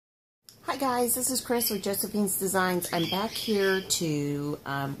Hi guys, this is Chris with Josephine's Designs. I'm back here to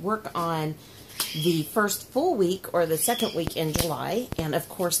work on the first full week or the second week in July, and of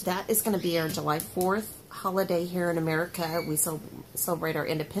course that is going to be our July 4th holiday here in America. We celebrate our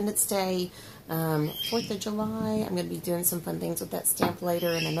Independence Day, 4th of July. I'm going to be doing some fun things with that stamp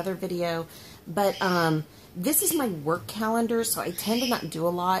later in another video, but this is my work calendar, so I tend to not do a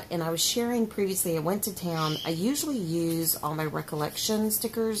lot, and I was sharing previously, I went to town. I usually use all my recollection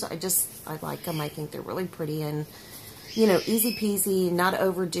stickers. I like them. I think they're really pretty and, you know, easy peasy, not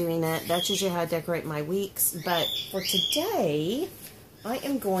overdoing it. That's usually how I decorate my weeks, but for today, I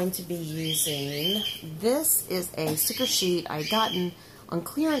am going to be using, this is a sticker sheet I gotten on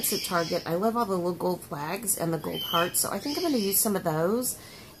clearance at Target. I love all the little gold flags and the gold hearts, so I think I'm going to use some of those.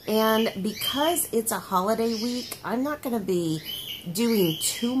 And because it's a holiday week, I'm not going to be doing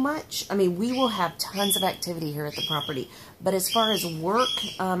too much. I mean, we will have tons of activity here at the property. But as far as work,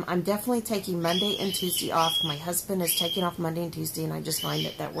 I'm definitely taking Monday and Tuesday off. My husband is taking off Monday and Tuesday, and I just find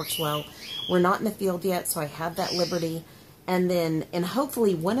that that works well. We're not in the field yet, so I have that liberty. And then, and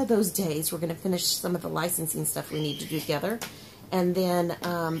hopefully one of those days, we're going to finish some of the licensing stuff we need to do together. And then,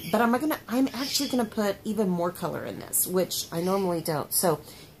 but I'm actually going to put even more color in this, which I normally don't. So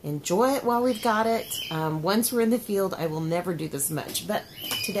enjoy it while we've got it. Once we're in the field, I will never do this much. But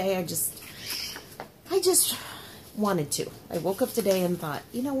today, I just wanted to. I woke up today and thought,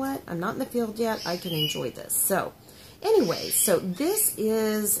 you know what? I'm not in the field yet. I can enjoy this. So anyway, so this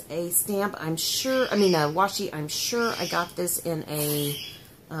is a stamp. A washi. I'm sure I got this in a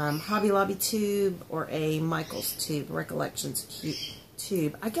Hobby Lobby tube or a Michael's tube, Recollections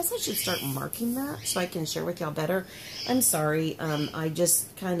tube. I guess I should start marking that so I can share with y'all better. I'm sorry. I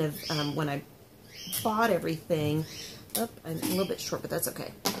just kind of, when I bought everything, I'm a little bit short, but that's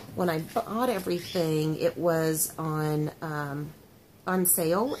okay. When I bought everything, it was on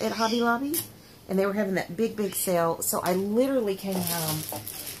sale at Hobby Lobby, and they were having that big sale, so I literally came home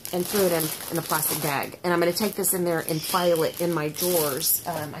and threw it in a plastic bag. And I'm going to take this in there and file it in my drawers.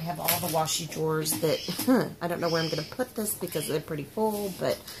 I have all the washi drawers that, I don't know where I'm going to put this because they're pretty full,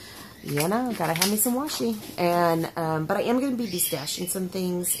 but, you know, got to have me some washi. And, but I am going to be destashing some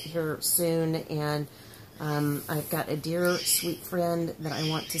things here soon, and I've got a dear, sweet friend that I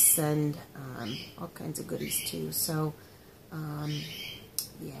want to send all kinds of goodies to. So,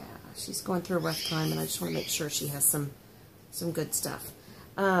 yeah, she's going through a rough time, and I just want to make sure she has some good stuff.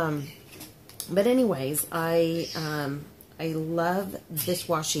 But anyways, I love this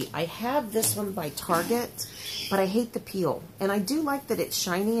washi. I have this one by Target, but I hate the peel. And I do like that it's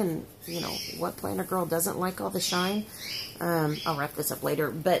shiny, and, you know, what planner girl doesn't like all the shine? I'll wrap this up later.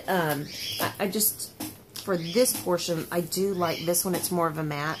 But I just, for this portion, I do like this one. It's more of a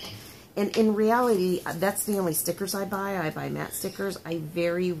matte. And in reality, that's the only stickers I buy. I buy matte stickers. I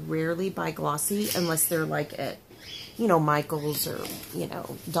very rarely buy glossy unless they're like at, you know, Michael's or, you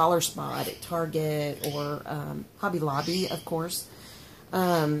know, Dollar Spot at Target or Hobby Lobby, of course.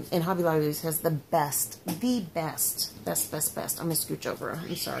 And Hobby Lobby has the best. I'm going to scooch over.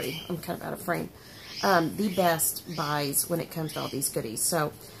 I'm sorry. I'm kind of out of frame. The best buys when it comes to all these goodies.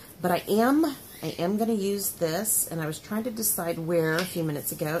 So, but I am going to use this, and I was trying to decide where a few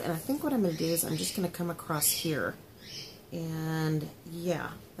minutes ago, and I think what I'm going to do is I'm just going to come across here. And,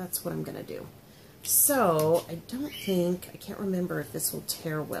 yeah, that's what I'm going to do. So, I can't remember if this will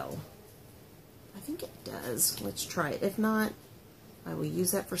tear well. I think it does. Let's try it. If not, I will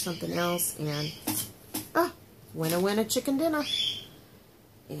use that for something else, and, winner, chicken dinner.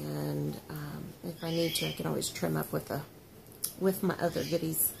 And, if I need to, I can always trim up with my other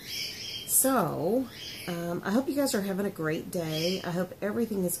goodies. So, I hope you guys are having a great day. I hope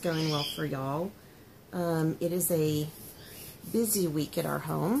everything is going well for y'all. It is a busy week at our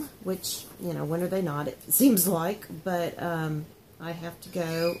home, which, you know, when are they not, it seems like, but I have to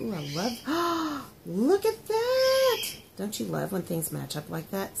go. Ooh, I love, look at that! Don't you love when things match up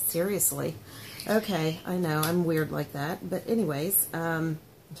like that? Seriously. Okay, I know, I'm weird like that, but anyways,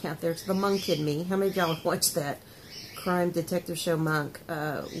 yeah, there's the monk in me. How many of y'all have watched that crime detective show, Monk?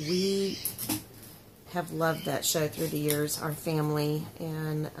 We have loved that show through the years, our family,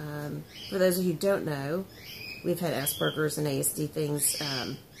 and for those of you who don't know, we've had Asperger's and ASD things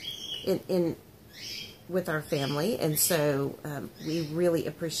with our family, and so we really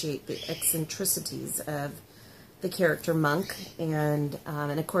appreciate the eccentricities of the character Monk, and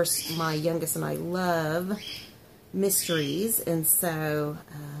of course my youngest and I love mysteries, and so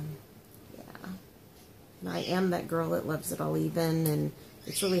yeah, and I am that girl that loves it all even, and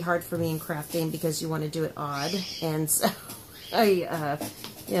it's really hard for me in crafting because you want to do it odd, and so I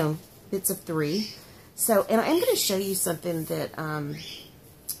you know, bits of 3. So, and I'm going to show you something that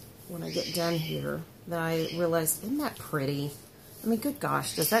when I get done here that I realized, isn't that pretty? I mean, good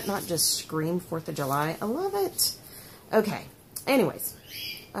gosh, does that not just scream 4th of July? I love it. Okay, anyways,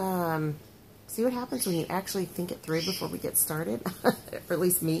 see what happens when you actually think it through before we get started? Or at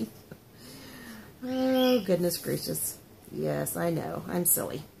least me. Oh, goodness gracious. Yes, I know, I'm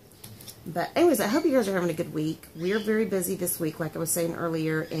silly. But anyways, I hope you guys are having a good week. We're very busy this week, like I was saying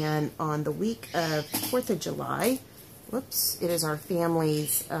earlier, and on the week of 4th of July, whoops, it is our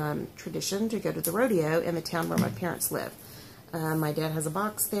family's tradition to go to the rodeo in the town where my parents live. My dad has a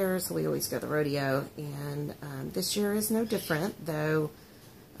box there, so we always go to the rodeo, and this year is no different, though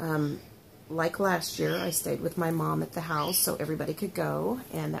like last year, I stayed with my mom at the house so everybody could go,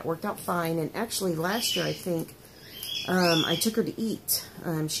 and that worked out fine. And actually last year, I think, I took her to eat.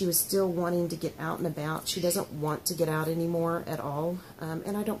 She was still wanting to get out and about. She doesn't want to get out anymore at all,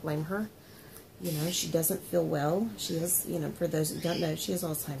 and I don't blame her. You know, she doesn't feel well. She has, you know, for those who don't know, she has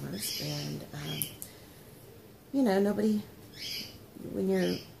Alzheimer's, and, you know, nobody,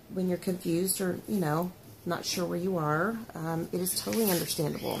 when you're confused or, you know, not sure where you are, it is totally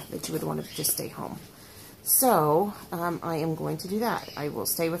understandable that you would want to just stay home. So, I am going to do that. I will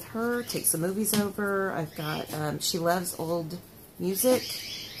stay with her, take some movies over. I've got, she loves old music,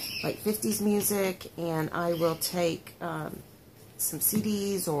 like 50s music, and I will take, some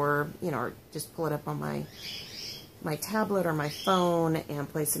CDs or, you know, or just pull it up on my tablet or my phone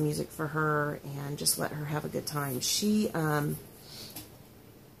and play some music for her and just let her have a good time. She's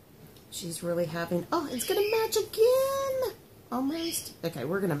really having, oh, it's going to match again. Almost. Okay,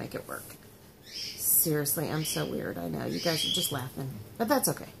 we're going to make it work. Seriously, I'm so weird. I know. You guys are just laughing. But that's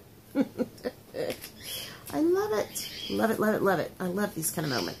okay. I love it. Love it, love it, love it. I love these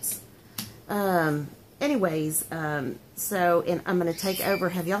kind of moments. Anyways, so, and I'm going to take over.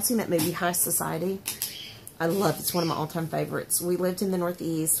 Have y'all seen that movie, High Society? I love it. It's one of my all-time favorites. We lived in the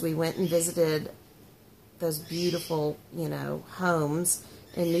Northeast. We went and visited those beautiful, you know, homes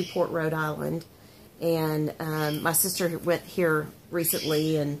in Newport, Rhode Island, and my sister went here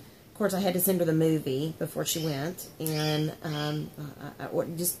recently, and of course I had to send her the movie before she went, and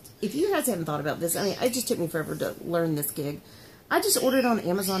just, if you guys haven't thought about this, I mean, it just took me forever to learn this gig. I just ordered it on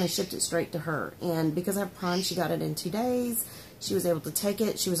Amazon and shipped it straight to her, and because I have Prime, she got it in 2 days. She was able to take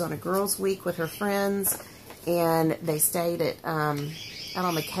it. She was on a girls' week with her friends, and they stayed at out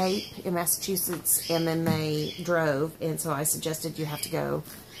on the Cape in Massachusetts, and then they drove, and so I suggested you have to go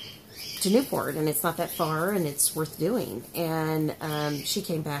to Newport, and it's not that far, and it's worth doing. And she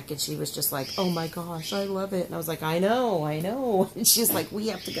came back, and she was just like, oh my gosh, I love it. And I was like, I know. And she's like, we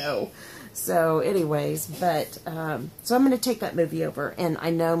have to go. So anyways, but, so I'm going to take that movie over, and I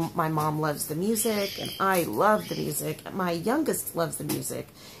know my mom loves the music, and I love the music. My youngest loves the music,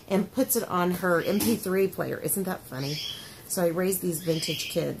 and puts it on her MP3 player. Isn't that funny? So I raised these vintage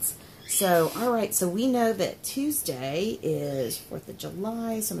kids. So, all right, so we know that Tuesday is 4th of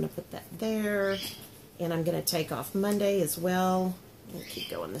July, so I'm going to put that there. And I'm going to take off Monday as well. We'll keep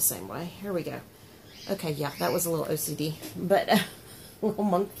going the same way. Here we go. Okay, yeah, that was a little OCD, but a little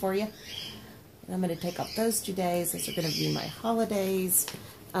monk for you. And I'm going to take off those 2 days. Those are going to be my holidays.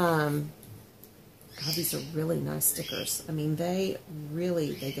 God, these are really nice stickers. I mean, they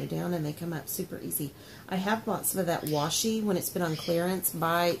go down and they come up super easy. I have bought some of that washi when it's been on clearance.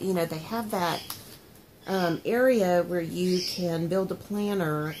 You know, they have that area where you can build a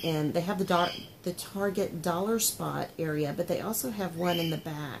planner, and they have the Target dollar spot area, but they also have one in the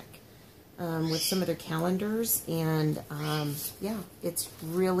back with some of their calendars, and yeah, it's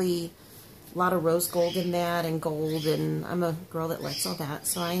really a lot of rose gold in that, and gold, and I'm a girl that likes all that,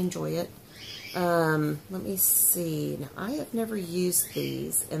 so I enjoy it. Let me see. Now, I have never used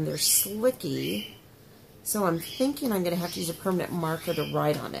these, and they're slicky, so I'm thinking I'm going to have to use a permanent marker to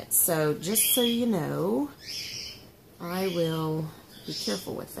write on it. So, just so you know, I will be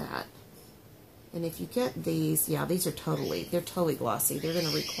careful with that. And if you get these, yeah, they're totally glossy. They're going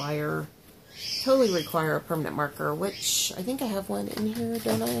to totally require a permanent marker, which I think I have one in here,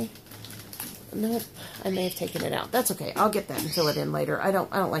 don't I? Nope, I may have taken it out. That's okay. I'll get that and fill it in later. I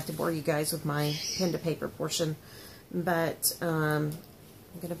don't like to bore you guys with my pen to paper portion, but I'm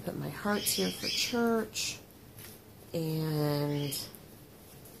gonna put my hearts here for church, and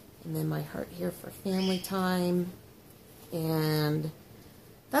then my heart here for family time, and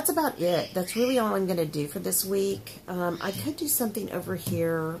that's about it. That's really all I'm gonna do for this week. I could do something over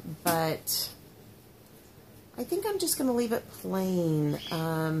here, but I think I'm just going to leave it plain.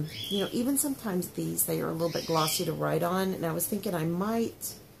 You know, even sometimes they are a little bit glossy to write on, and I was thinking I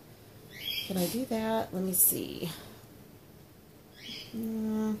might, can I do that? Let me see.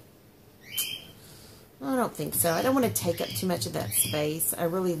 I don't think so. I don't want to take up too much of that space. I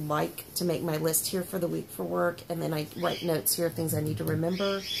really like to make my list here for the week for work, and then I write notes here, things I need to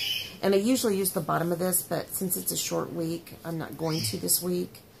remember. And I usually use the bottom of this, but since it's a short week, I'm not going to this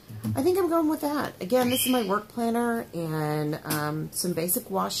week. I think I'm going with that. Again, this is my work planner and some basic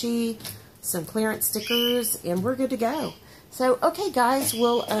washi, some clearance stickers, and we're good to go. So, okay, guys,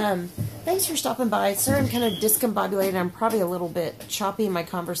 well, thanks for stopping by. Sorry I'm kind of discombobulated. I'm probably a little bit choppy in my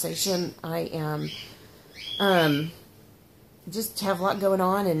conversation. I am just have a lot going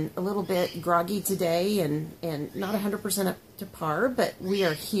on and a little bit groggy today and not 100% up to par, but we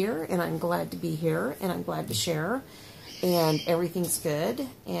are here, and I'm glad to be here, and I'm glad to share, and everything's good,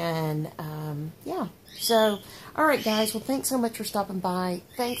 and, yeah. So, all right, guys, well, thanks so much for stopping by.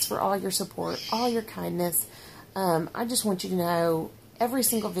 Thanks for all your support, all your kindness. I just want you to know, every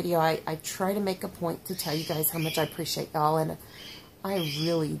single video, I try to make a point to tell you guys how much I appreciate y'all, and I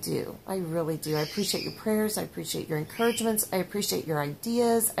really do. I really do. I appreciate your prayers. I appreciate your encouragements. I appreciate your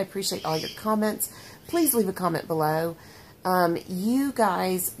ideas. I appreciate all your comments. Please leave a comment below. You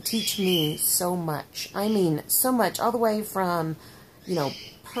guys teach me so much. I mean, so much, all the way from, you know,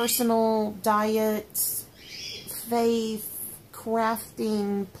 personal, diet, faith,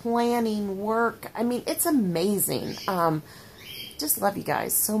 crafting, planning, work. I mean, it's amazing. Just love you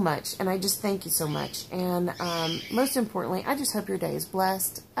guys so much, and I just thank you so much. And most importantly, I just hope your day is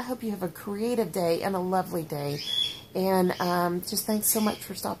blessed. I hope you have a creative day and a lovely day. And just thanks so much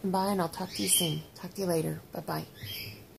for stopping by, and I'll talk to you soon. Talk to you later. Bye-bye.